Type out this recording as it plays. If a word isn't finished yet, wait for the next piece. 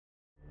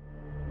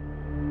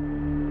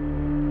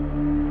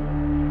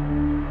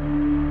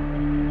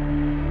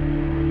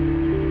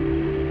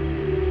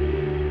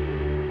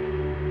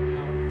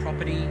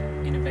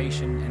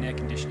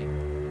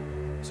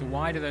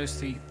why do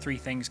those three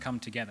things come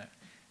together?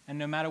 And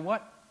no matter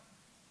what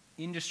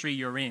industry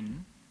you're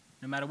in,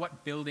 no matter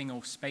what building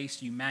or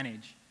space you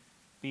manage,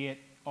 be it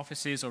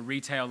offices or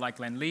retail like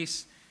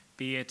Lend-Lease,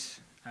 be it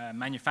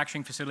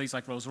manufacturing facilities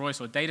like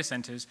Rolls-Royce or data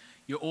centers,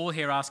 you're all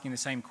here asking the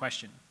same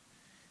question,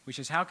 which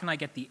is how can I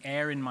get the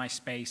air in my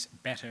space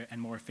better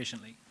and more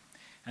efficiently?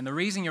 And the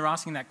reason you're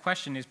asking that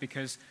question is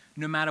because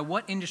no matter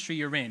what industry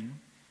you're in,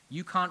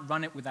 you can't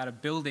run it without a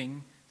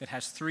building that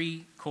has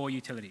 3 core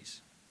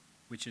utilities,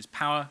 which is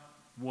power,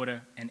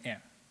 water, and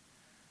air.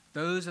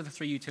 Those are the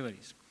 3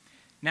 utilities.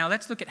 Now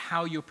let's look at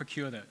how you'll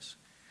procure those.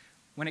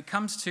 When it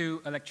comes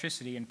to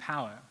electricity and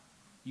power,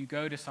 you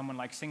go to someone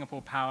like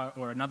Singapore Power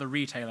or another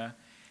retailer,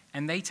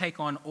 and they take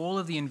on all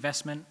of the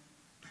investment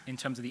in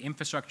terms of the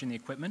infrastructure and the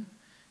equipment.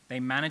 They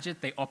manage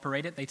it, they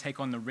operate it, they take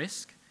on the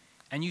risk,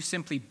 and you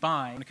simply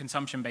buy on a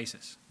consumption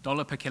basis,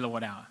 dollar per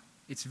kilowatt hour.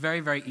 It's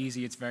very, very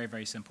easy, it's very,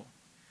 very simple.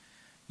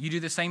 You do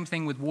the same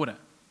thing with water.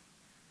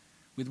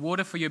 With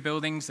water for your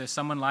buildings, there's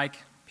someone like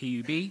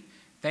PUB.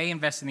 They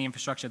invest in the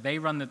infrastructure, they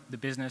run the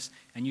business,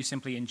 and you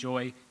simply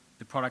enjoy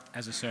the product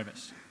as a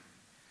service.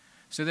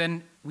 So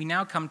then we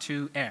now come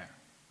to air.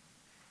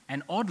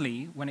 And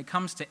oddly, when it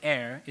comes to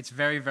air, it's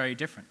very, very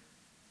different.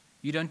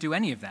 You don't do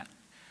any of that.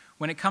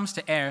 When it comes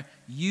to air,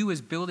 you as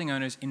building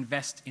owners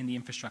invest in the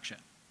infrastructure.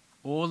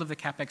 All of the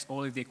CapEx,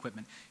 all of the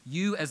equipment.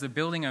 You as the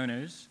building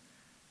owners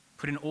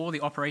put in all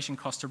the operation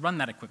costs to run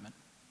that equipment.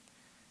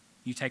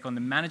 You take on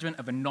the management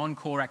of a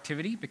non-core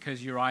activity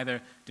because you're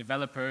either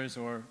developers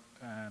or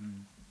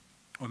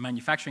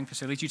manufacturing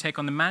facilities. You take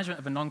on the management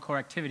of a non-core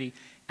activity,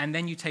 and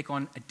then you take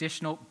on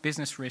additional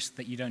business risk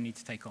that you don't need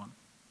to take on.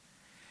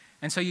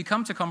 And so you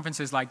come to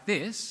conferences like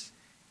this,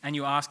 and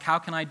you ask, how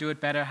can I do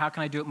it better? How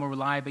can I do it more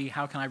reliably?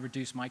 How can I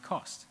reduce my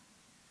cost?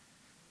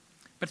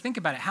 But think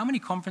about it. How many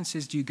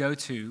conferences do you go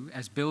to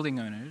as building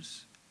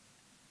owners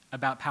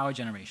about power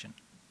generation?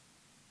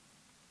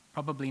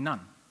 Probably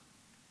none.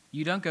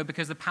 You don't go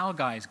because the power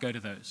guys go to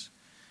those.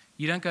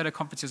 You don't go to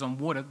conferences on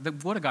water. The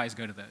water guys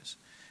go to those.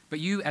 But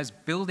you as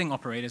building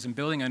operators and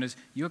building owners,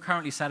 you're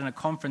currently sat in a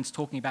conference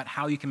talking about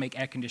how you can make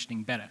air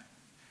conditioning better.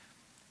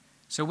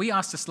 So we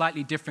asked a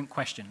slightly different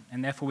question,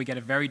 and therefore we get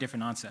a very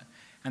different answer.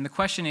 And the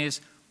question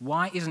is,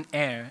 why isn't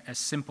air as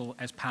simple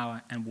as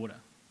power and water?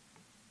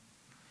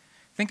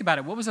 Think about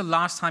it. What was the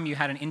last time you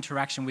had an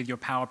interaction with your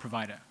power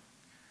provider?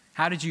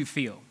 How did you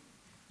feel?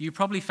 You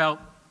probably felt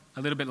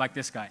a little bit like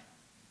this guy.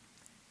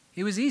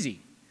 It was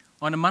easy.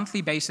 On a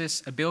monthly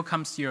basis, a bill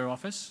comes to your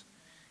office.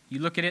 You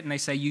look at it and they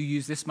say, you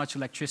use this much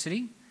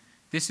electricity.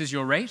 This is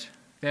your rate.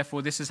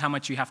 Therefore, this is how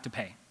much you have to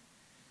pay.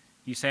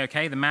 You say,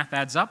 okay, the math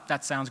adds up.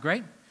 That sounds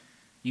great.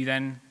 You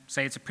then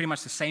say it's pretty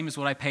much the same as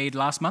what I paid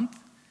last month.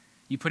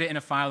 You put it in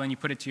a file and you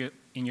put it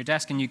in your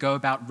desk and you go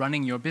about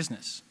running your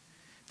business.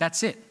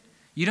 That's it.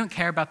 You don't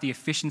care about the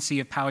efficiency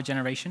of power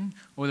generation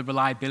or the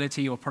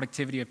reliability or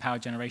productivity of power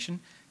generation.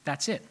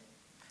 That's it.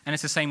 And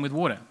it's the same with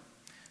water.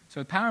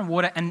 So with power and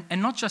water, and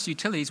not just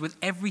utilities, with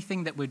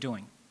everything that we're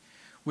doing.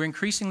 We're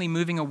increasingly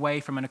moving away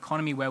from an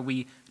economy where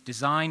we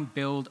design,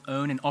 build,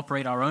 own, and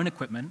operate our own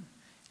equipment,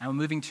 and we're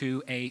moving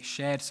to a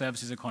shared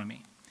services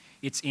economy.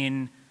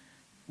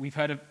 We've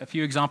heard of a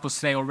few examples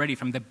today already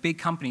from the big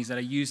companies that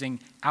are using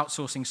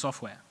outsourcing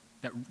software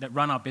that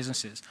run our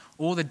businesses.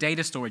 All the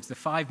data storage, the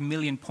 5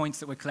 million points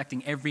that we're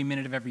collecting every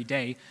minute of every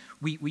day,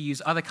 we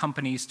use other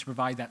companies to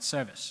provide that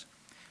service.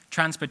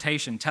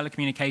 Transportation,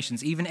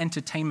 telecommunications, even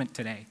entertainment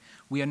today.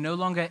 We are no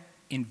longer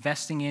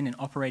investing in and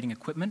operating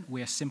equipment,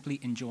 we are simply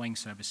enjoying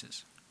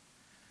services.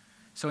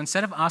 So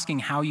instead of asking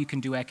how you can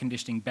do air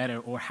conditioning better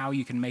or how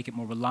you can make it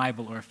more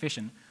reliable or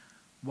efficient,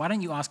 why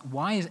don't you ask,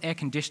 why is air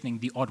conditioning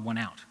the odd one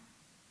out?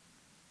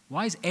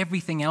 Why is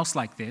everything else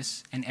like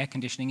this and air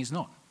conditioning is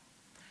not?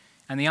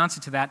 And the answer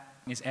to that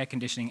is air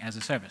conditioning as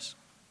a service.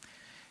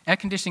 Air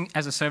conditioning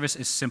as a service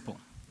is simple.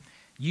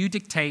 You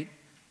dictate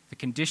the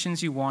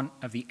conditions you want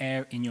of the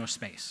air in your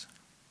space,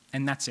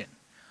 and that's it.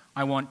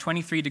 I want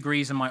 23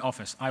 degrees in my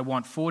office. I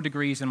want 4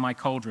 degrees in my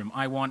cold room.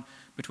 I want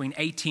between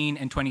 18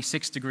 and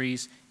 26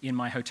 degrees in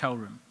my hotel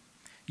room.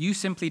 You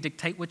simply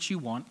dictate what you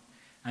want,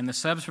 and the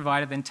service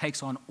provider then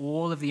takes on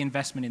all of the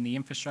investment in the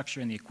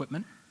infrastructure and the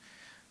equipment.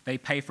 They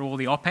pay for all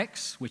the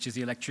OPEX, which is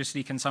the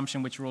electricity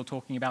consumption, which we're all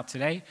talking about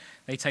today.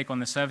 They take on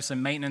the service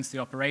and maintenance, the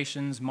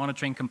operations,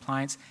 monitoring,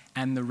 compliance,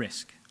 and the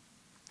risk.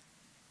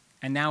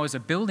 And now as a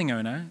building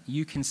owner,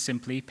 you can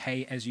simply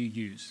pay as you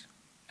use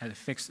at a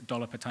fixed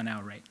dollar per ton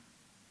hour rate.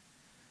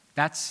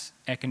 That's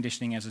air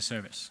conditioning as a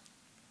service.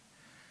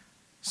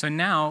 So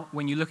now,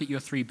 when you look at your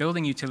 3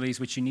 building utilities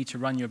which you need to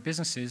run your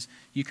businesses,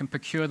 you can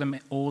procure them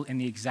all in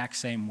the exact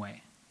same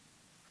way.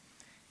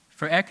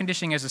 For air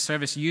conditioning as a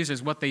service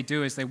users, what they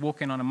do is they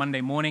walk in on a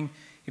Monday morning.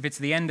 If it's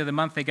the end of the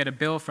month, they get a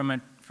bill from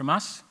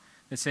us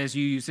that says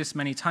you use this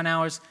many ton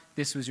hours,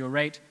 this was your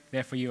rate,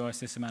 therefore you owe us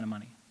this amount of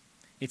money.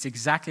 It's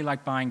exactly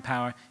like buying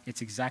power.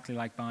 It's exactly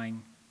like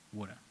buying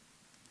water.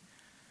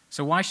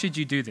 So why should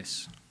you do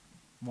this?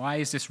 Why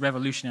is this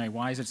revolutionary?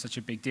 Why is it such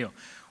a big deal?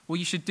 Well,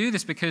 you should do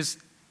this because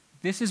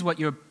this is what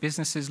your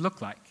businesses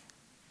look like.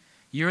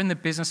 You're in the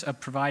business of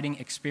providing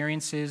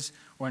experiences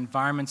or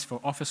environments for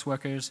office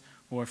workers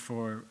or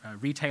for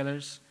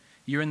retailers.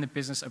 You're in the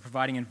business of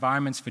providing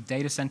environments for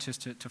data centers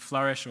to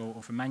flourish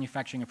or for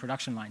manufacturing and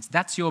production lines.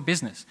 That's your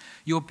business.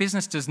 Your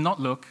business does not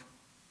look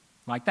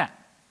like that.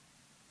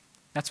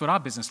 That's what our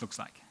business looks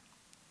like.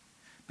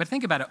 But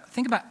think about it.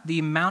 Think about the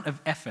amount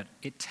of effort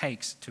it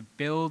takes to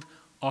build,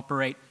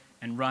 operate,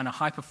 and run a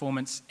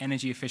high-performance,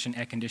 energy-efficient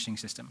air conditioning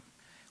system.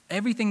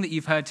 Everything that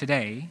you've heard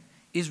today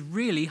is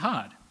really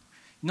hard.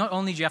 Not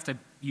only do you have to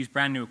use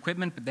brand new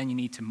equipment, but then you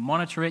need to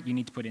monitor it, you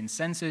need to put in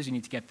sensors, you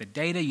need to get the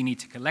data, you need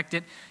to collect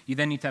it, you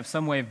then need to have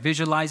some way of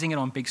visualizing it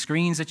on big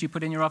screens that you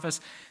put in your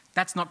office.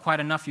 That's not quite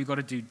enough. You've got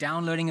to do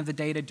downloading of the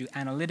data, do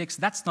analytics.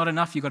 That's not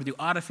enough. You've got to do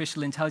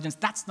artificial intelligence.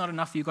 That's not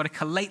enough. You've got to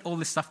collate all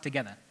this stuff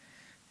together.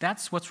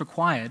 That's what's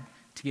required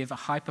to give a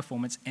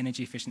high-performance,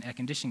 energy-efficient air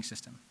conditioning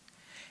system.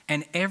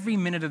 And every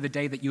minute of the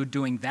day that you're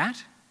doing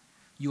that,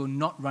 you're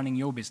not running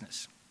your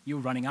business. You're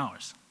running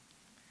ours.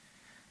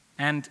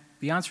 And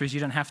the answer is you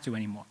don't have to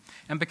anymore.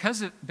 And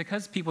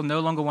because people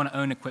no longer want to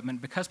own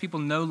equipment, because people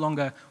no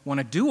longer want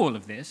to do all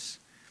of this,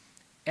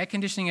 air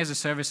conditioning as a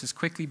service has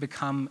quickly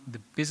become the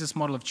business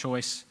model of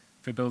choice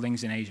for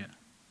buildings in Asia.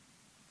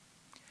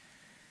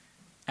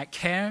 At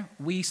Kaer,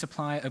 we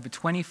supply over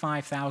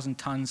 25,000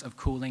 tons of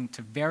cooling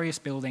to various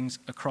buildings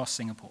across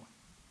Singapore.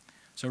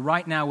 So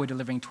right now we're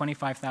delivering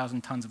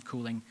 25,000 tons of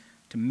cooling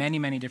to many,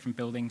 many different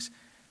buildings,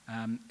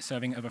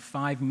 serving over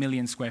 5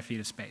 million square feet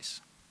of space.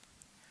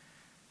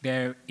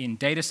 They're in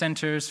data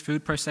centers,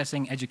 food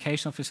processing,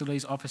 educational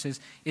facilities, offices.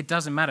 It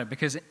doesn't matter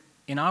because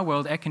in our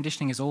world, air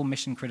conditioning is all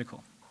mission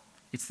critical.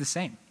 It's the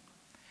same.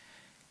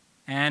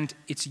 And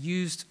it's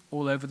used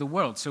all over the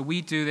world. So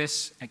we do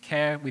this at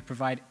Kaer. We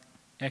provide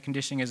air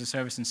conditioning as a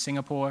service in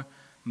Singapore,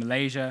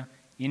 Malaysia,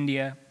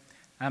 India,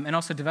 and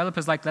also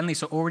developers like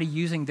Lendlease are already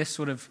using this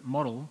sort of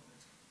model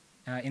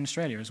in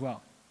Australia as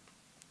well.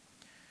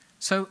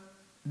 So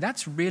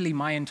that's really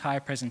my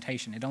entire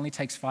presentation. It only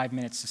takes 5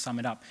 minutes to sum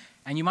it up.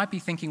 And you might be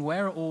thinking,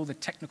 where are all the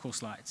technical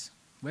slides?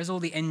 Where's all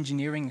the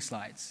engineering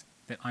slides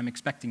that I'm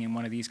expecting in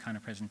one of these kind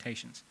of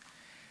presentations?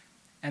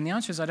 And the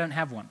answer is I don't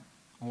have one,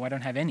 or I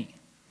don't have any.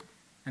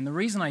 And the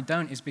reason I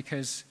don't is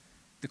because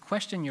the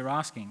question you're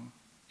asking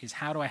is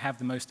how do I have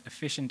the most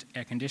efficient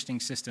air conditioning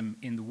system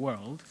in the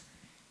world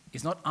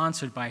is not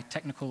answered by a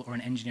technical or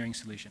an engineering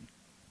solution.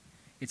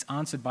 It's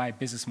answered by a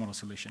business model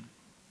solution.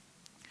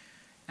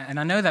 And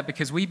I know that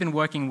because we've been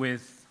working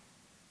with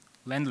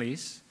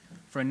Lendlease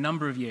for a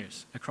number of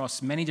years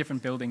across many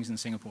different buildings in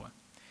Singapore.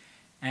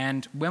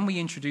 And when we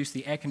introduced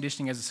the air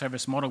conditioning as a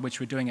service model, which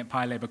we're doing at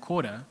Paya Lebar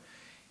Quarter,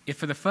 it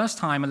for the first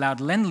time allowed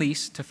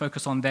Lendlease to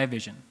focus on their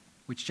vision,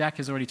 which Jack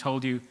has already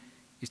told you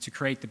is to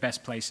create the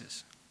best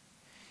places.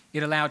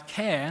 It allowed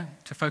Kaer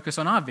to focus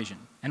on our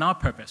vision and our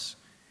purpose,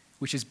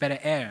 which is better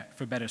air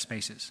for better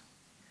spaces.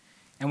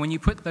 And when you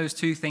put those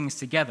two things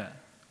together,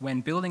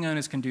 when building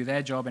owners can do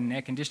their job and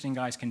air conditioning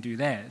guys can do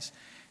theirs,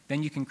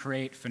 then you can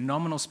create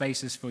phenomenal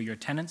spaces for your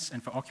tenants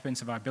and for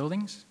occupants of our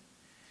buildings,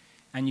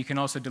 and you can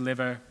also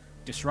deliver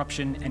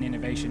disruption and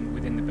innovation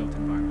within the built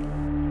environment.